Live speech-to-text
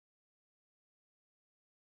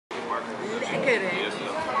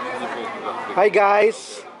Hi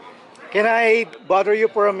guys, can I bother you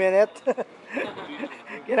for a minute?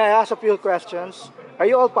 Can I ask a few questions? Are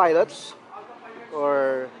you all pilots?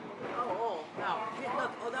 Or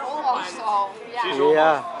Almost all, yeah.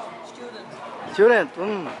 yeah, student.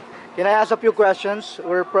 Can I ask a few questions?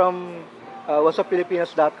 We're from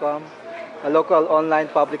whatsuppfilipinas.com, a local online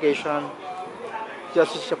publication.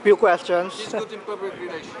 Just a few questions. She's good in public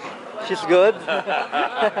relations. She's good.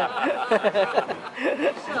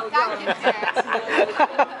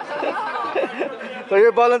 So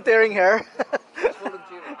you're volunteering here?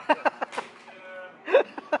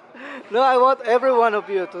 No, I want every one of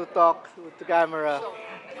you to talk with the camera.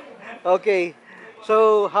 Okay.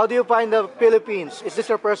 So how do you find the Philippines? Is this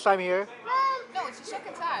your first time here? No, it's the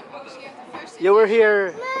second time. I was here at the first edition. You were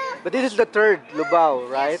here, but this is the third Lubao,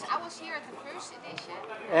 right? Yes, I was here at the first edition.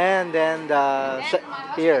 And then My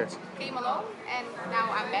here. husband came along, and now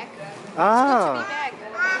I'm back. It's Ah. good to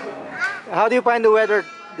be back. How do you find the weather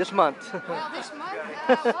this month? Well, this month,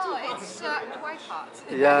 it's quite hot.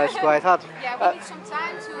 Yeah, it's quite hot. Yeah, we need some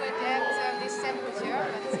time to adapt this temperature,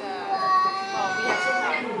 but well, we have some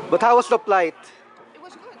time. But how was the flight? It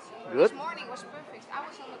was good. Good? This morning was perfect. I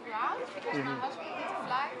was on the ground because my husband did the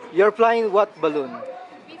flight. You're flying what balloon?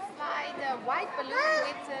 We fly the white balloon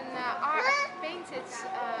with an painted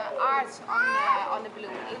art on the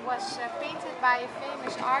balloon. It was painted by a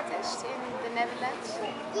famous artist in the Netherlands.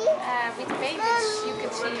 With paintings you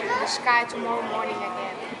can see the sky tomorrow morning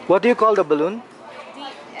again. What do you call the balloon?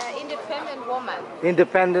 The Independent Woman.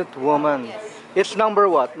 Independent Woman. Yes. It's number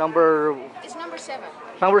what? It's number 7.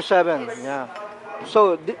 Number 7. Yes. Yeah.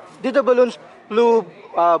 So did the balloons flew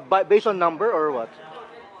based on number or what?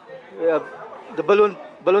 The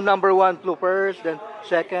balloon number 1 flew first, then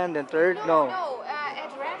second, then third. No. No,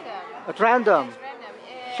 at random. At random. At random.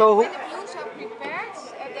 So when the balloons are prepared,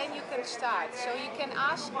 then you can start. So you can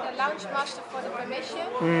ask the launch master for the permission.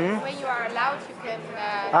 When you are allowed, you can.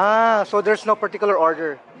 So there's no particular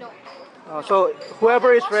order. No. So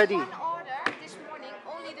whoever is There was ready. one order this morning.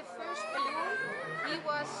 Only the first balloon. He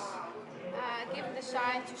was given the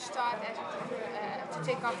sign to start to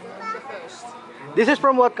take off the first. This is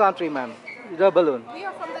from what country, ma'am? The balloon. We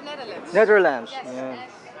are from the Netherlands. Netherlands. Yes, Yeah.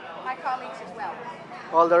 and my colleagues as well.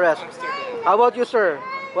 All the rest. How about you, sir?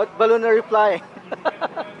 What balloon are you flying?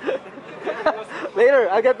 Later,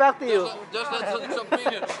 I'll get back to you. Just let some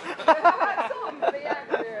opinions.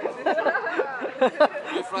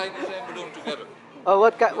 We're flying the same balloon together. Oh,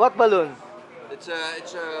 what balloon? It's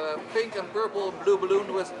a pink and purple blue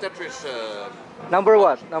balloon with Tetris. Number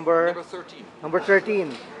what? Number 13. Number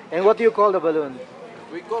 13. And what do you call the balloon?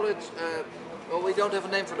 We call it. Well, we don't have a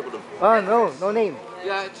name for the balloon. Oh, no name.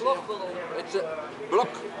 Yeah, it's block balloon. It's a block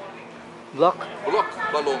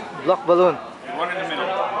balloon. Block balloon. One in the middle.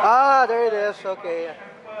 Ah, there it is. Okay.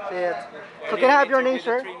 See it. So can I have your name,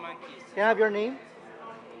 sir? Can I have your name?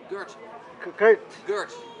 Gert. Kurt.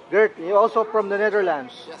 Gert. Gert, you're also from the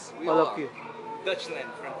Netherlands. Yes, we all are. of you. Dutchland,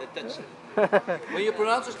 from the Dutchland. When you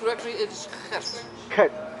pronounce it correctly, it's Gert.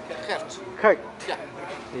 Kurt. Gert. Kurt. Yeah.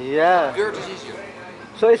 Yeah. Gert is easier.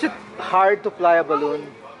 So is it hard to fly a balloon?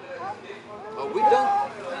 Oh, we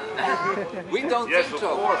don't. We don't Yes, think of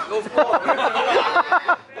so. course. Of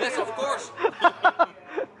course. Yes, of course.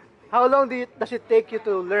 How long does it take you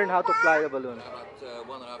to learn how to fly a balloon? About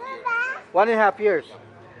 1.5 years. 1.5 years.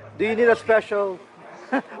 Do you need a special...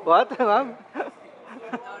 What, ma'am?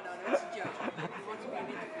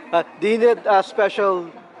 Do you need a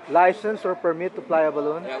special license or permit to fly a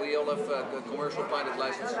balloon? Yeah, we all have a commercial pilot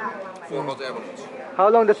license for hot air balloons. How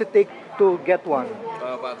long does it take to get one?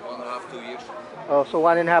 About 1.5, 2 years. Oh, so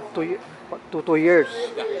 1.5 to 2 years.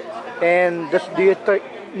 Yeah. And do you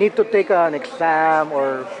need to take an exam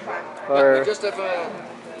or? We just have a...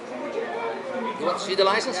 You want to see the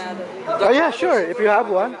license? Oh yeah, sure. If you have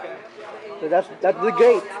one, so that'd be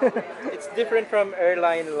great. It's different from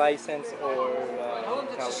airline license or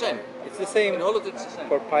It's the same. it's the same In Holland, it's the same.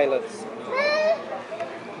 for pilots.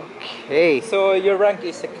 Okay. So your rank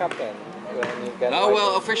is a captain when you get Now,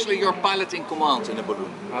 well, officially you're pilot in command in a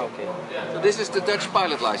balloon. okay. So this is the Dutch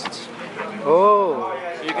pilot license. Oh.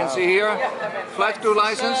 So you can see here, flight crew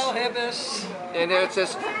license, and there it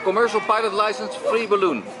says commercial pilot license, free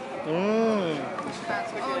balloon.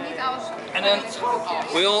 And then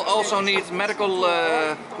we'll also need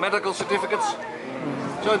medical certificates.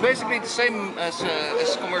 So it's basically the same as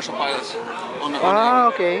commercial pilots on the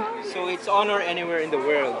Okay. So it's honor anywhere in the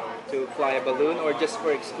world to fly a balloon, or just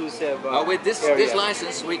for exclusive With this area?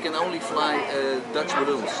 license, we can only fly Dutch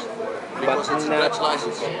balloons because it's a Dutch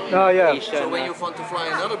license. Oh yeah. Asian, So when you want to fly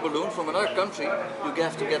another balloon from another country, you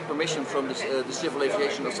have to get permission from the Civil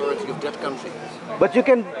Aviation Authority of that country. But you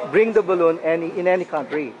can bring the balloon in any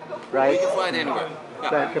country, We right? can fly it anywhere.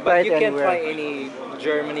 Yeah. You can fly But it you can't anywhere. fly any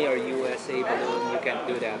Germany or USA balloon. You can't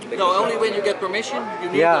do that. No, only when you get permission. You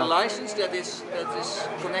need Yeah. a license that is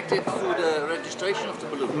connected to the registration of the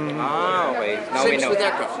balloon. Ah, wait. Now Same we as know. with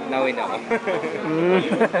aircraft. Now we know.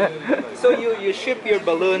 So you ship your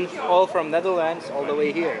balloon all from Netherlands all the way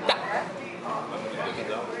here.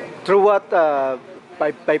 Through what?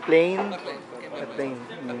 By plane? Okay. By plane.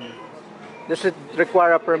 Does it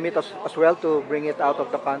require a permit as well to bring it out of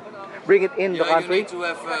the country? Bring it in the Yeah, you country? need to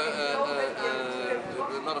have a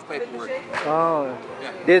lot of paperwork. Oh. Yeah.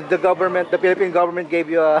 Did the Philippine government gave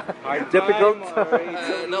you a Hard difficult? time, or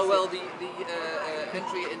it's No, well, the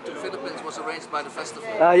entry into Philippines was arranged by the festival.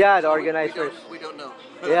 Yeah, the So organizers. we don't know.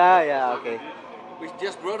 Yeah, okay. We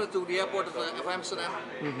just brought it to the airport of Amsterdam,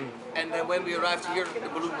 and then when we arrived here, the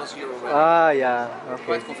balloon was here already. Yeah, okay.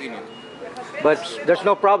 Quite convenient. But there's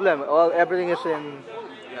no problem. Everything is in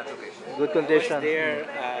Yeah, it's okay. good I was condition. there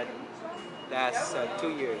last 2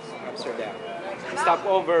 years in Amsterdam. Stop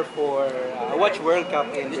over for watch World Cup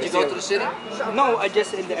in Did you Brazil. go to the city? No, I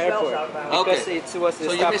just in the airport because Okay. it was the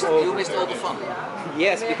So you stopover. missed all the fun.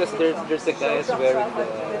 Yes, because there's the guys wearing the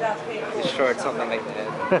shorts, something like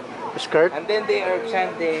that. Skirt? And then they are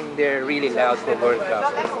chanting. They're really loud for World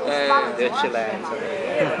Cup. They're Chileans.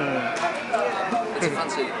 It's a fun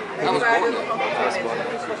city. I was born there.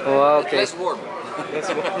 Oh, It's okay. less warm.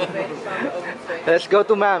 Let's go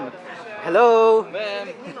to ma'am. Hello. Ma'am.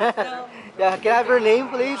 Yeah, can I have your name,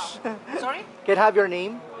 please? Sorry? Can I have your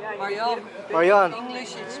name? Marion. Marion.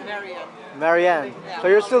 English it's Marion. Marianne. So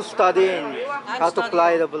you're still studying how to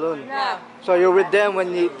fly the balloon. Yeah. So you're with them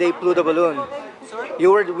when they flew the balloon. Sorry?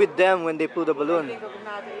 You were with them when they flew the balloon.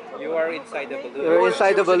 You are inside the balloon. You're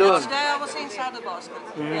inside the balloon. I was inside the basket.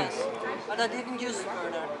 Yes. But I didn't use the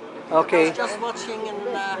burner. I Okay. was just watching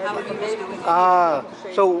and how he was doing.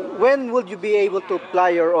 So when would you be able to fly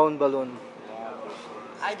your own balloon?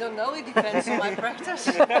 I don't know. It depends on my practice.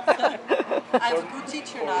 I have a good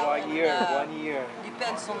teacher now. 1 year, and, 1 year.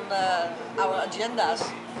 Depends on our agendas.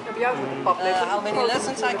 How many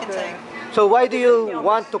lessons I can take. So why do you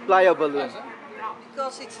want to fly a balloon?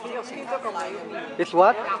 Because it's addictive flying. It's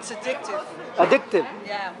what? It's addictive. Addictive.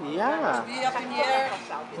 Yeah. Yeah. Be up in the air,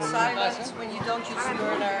 it's silence when you don't use the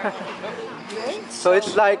burner. So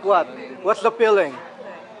it's like what? What's the feeling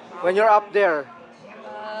when you're up there?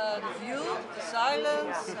 The view, the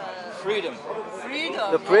silence, Freedom.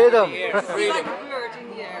 freedom. The freedom. Freedom. Like a bird in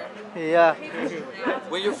the air. Yeah.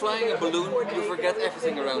 When you're flying a balloon, you forget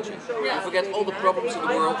everything around you. You forget all the problems in the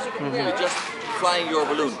world. You're just flying your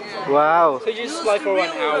balloon. Wow. So you just fly for 1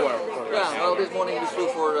 hour. Yeah, well, this morning we flew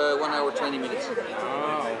for 1 hour 20 minutes.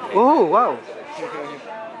 Oh wow.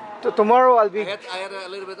 Tomorrow I'll be. I had a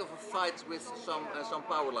little bit of a fight with some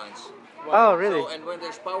power lines. Oh really? So, and when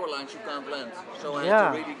there's power lines, you can't land. So I Yeah.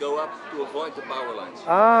 had to really go up to avoid the power lines.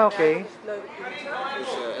 Okay.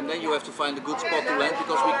 And then you have to find a good spot to land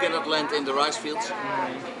because we cannot land in the rice fields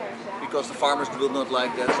because the farmers will not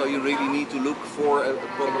like that. So you really need to look for a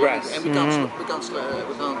proper Grass. land. And we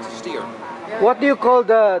can't steer. What do you call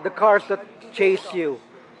the cars that chase you?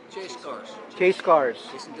 Chase cars. Chase cars.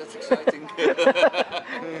 Isn't that exciting?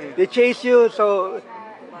 They chase you. So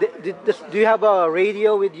do you have a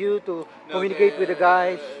radio with you to communicate with the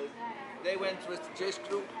guys? They went with the chase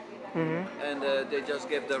crew and they just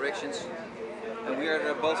gave directions. And we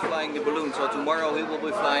are both flying the balloon. So tomorrow he will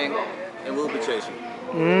be flying and we'll be chasing.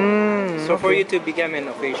 So for you to become an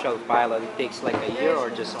official pilot, it takes like a year or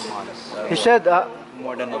just some months? He said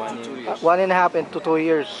More than Up 1 to 2 year. years. 1.5 to 2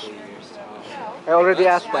 years. I already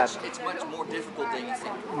asked that. It's much more difficult than you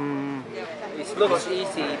think. It looks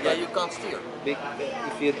easy, Yeah, but you can't steer.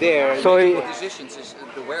 if you're there, So What decisions is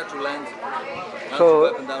where to land, how So- to go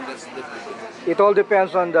up and down, that's difficult. it all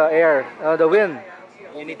depends on the air, the wind.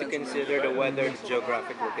 you need to consider the weather, the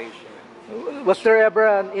geographic location. Was there ever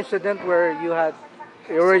an incident where you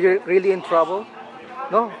were really in trouble?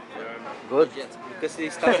 No. Good. Yet. Because they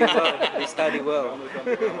study well. They study well. No,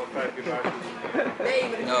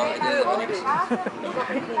 I didn't.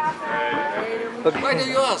 Why do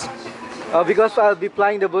you ask? Because I'll be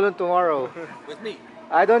flying the balloon tomorrow. With me?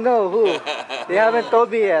 I don't know who. They haven't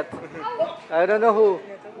told me yet. I don't know who.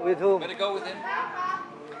 With whom. Better go with him.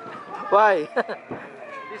 Why?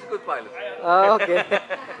 He's a good pilot. Okay.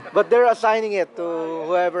 But they're assigning it to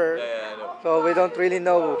whoever. Yeah, I know. So we don't really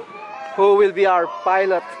know who will be our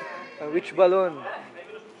pilot, which balloon.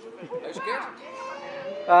 you scared?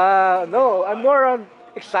 No, I'm more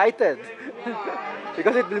excited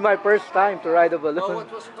because it will be my first time to ride a No, balloon.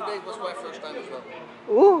 today was my first time as well.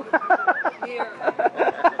 Ooh.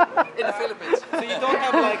 In the Philippines. So you don't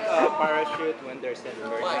have like a parachute when there's an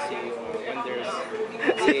emergency or when there's,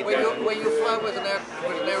 let's say, When you fly with an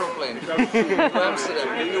aeroplane to Amsterdam,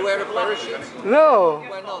 do you wear a parachute? No.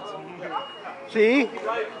 Why not? See?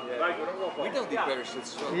 We don't need parachutes.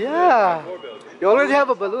 So Yeah. You already have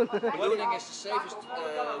a balloon. ballooning is the safest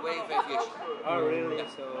way of aviation. oh really?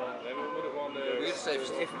 So We're the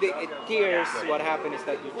safest. if it tears, what happens is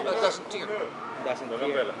that you It just doesn't tear. doesn't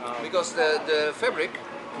tear. Because the fabric,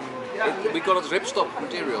 we call it ripstop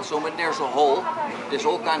material. So when there's a hole, there's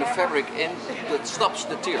all kind of fabric in that stops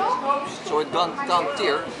the tear. So it can't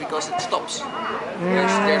tear because it stops.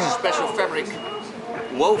 There's a special fabric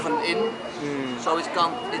woven in, so it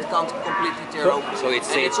can't completely tear open. So it's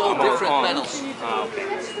and safe it's all on different all panels. Ah, okay.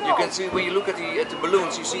 You can see when you look at the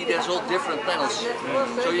balloons, you see there's all different panels.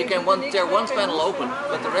 So you can tear one panel open,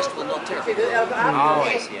 but the rest will not tear. Oh,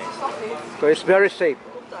 I see, I see. So it's very safe.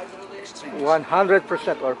 Extremely.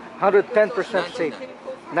 100% or 110% safe.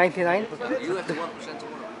 99? You have the 1%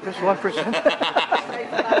 tomorrow. Just 1%.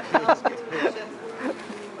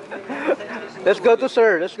 Let's go to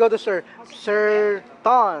Sir. Let's go to Sir. Sir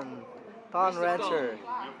Ton. Ton Rancher.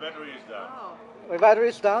 Your battery is down. My battery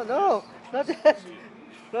is down? No, not yet.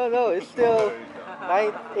 No, it's still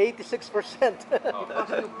 86%.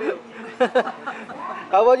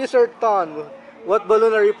 How about you, Sir Ton? What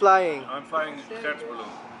balloon are you flying? I'm flying Gert's balloon.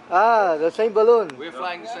 Ah, the same balloon. We're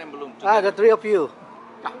flying the same balloon Ah, together. the three of you.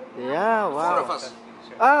 Yeah, Four of wow. us.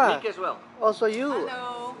 Ah, Nick as well. also you.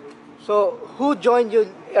 Hello. So, who joined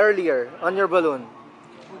you earlier on your balloon?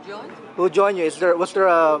 Who joined? Who joined you? Was there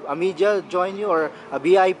a media join you or a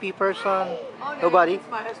VIP person? Oh, no, Nobody? it's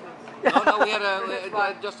my husband. No, we had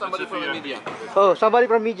just somebody from the media. Oh, somebody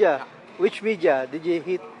from media. Which media? Did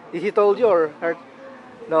he told you or her?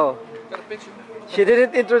 No. Got a picture? She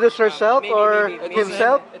didn't introduce herself or maybe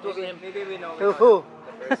himself? It was him. Maybe we know. Who?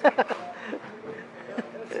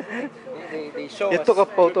 They show You us took a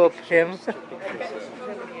photo of him. Heb ik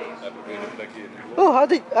weer een plekje in. Oh, how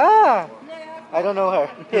did? I don't know her.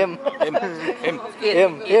 Him.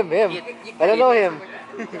 Him. I don't know him.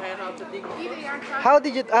 How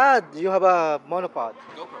did you? You have a monopod.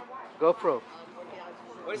 GoPro.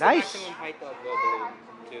 what is Nice. the maximum height of the balloon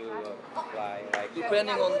to fly? Like,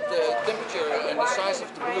 Depending on the temperature and the size of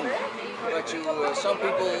the balloon. But some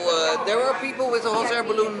people, there are people with a hot air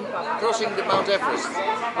balloon crossing the Mount Everest.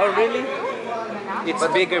 oh really? It's a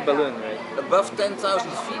bigger balloon, right? Above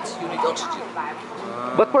 10,000 feet, you need oxygen.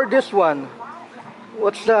 But for this one,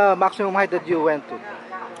 what's the maximum height that you went to?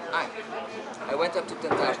 I went up to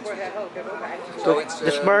 10,000 feet. So So it's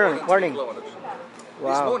this more than 3 morning. kilometers. Wow.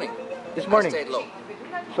 This morning. This morning. I stayed low.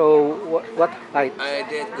 So what height? I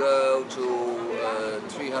did go to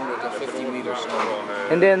 350 meters.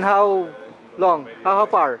 And then how long? How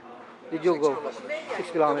far did you go? 6 There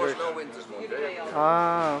kilometers. was no wind this morning.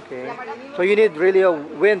 Ah, okay. So you need really a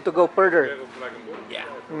wind to go further. Yeah,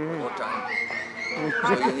 more time.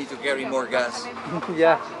 So you need to carry more gas.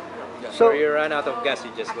 Yeah. So So you run out of gas,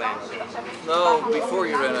 you just land. No, before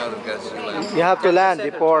you run out of gas, you land. you have to land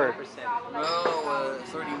before. 30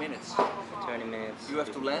 minutes. 20 minutes. You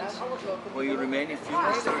have to land. While you remain in fuel,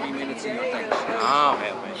 30 minutes in your tanks. Ah,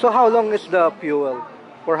 okay, okay. So how long is the fuel?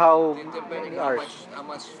 For how Depending many hours? how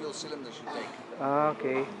much fuel cylinders you take. Ah,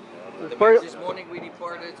 okay. This morning we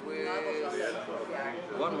departed with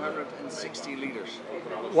 160 liters.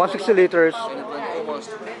 160 liters. And it went almost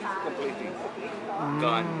completely.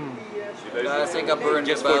 Gone. I think I burned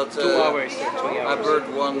Just about for 2 hours or 3 I hours.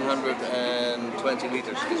 burned 120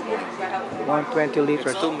 liters this morning. 120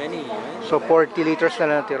 liters. It's too many, right? So 40 liters na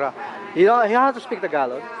natira. You know how to speak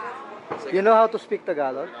Tagalog? You know how to speak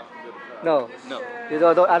Tagalog? No. No. You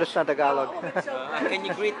don't understand Tagalog. Can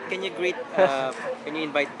you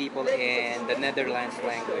invite people in the Netherlands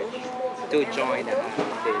language to join this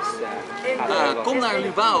Kom naar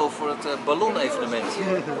Lubao voor het ballonevenement.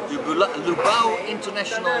 Lubao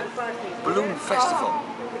International Balloon Festival.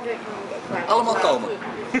 Allemaal komen.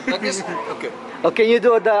 Like this? Okay. Oh, can you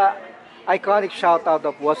do the iconic shout out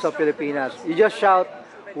of What's Up Pilipinas? You just shout,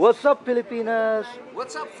 What's up Pilipinas?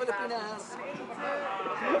 What's up, Filipinas?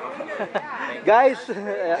 Guys,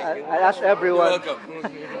 I asked everyone. You're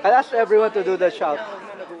welcome. I asked everyone to do the shout.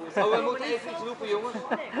 Oh, wij moeten even iets roepen, jongens.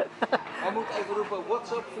 Hij moet even roepen,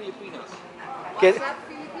 what's up, Filipinas?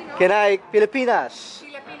 Can I Pilipinas?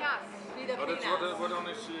 What dan is on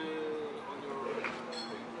your...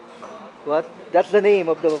 What? That's the name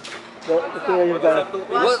of the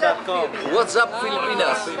What's up,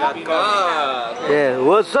 Pilipinas? Ah, Yeah,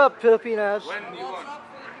 what's up, Pilipinas?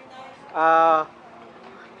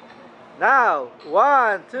 Now,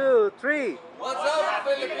 1, 2, 3. what's up,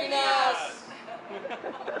 Pilipinas?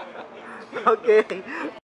 Okay.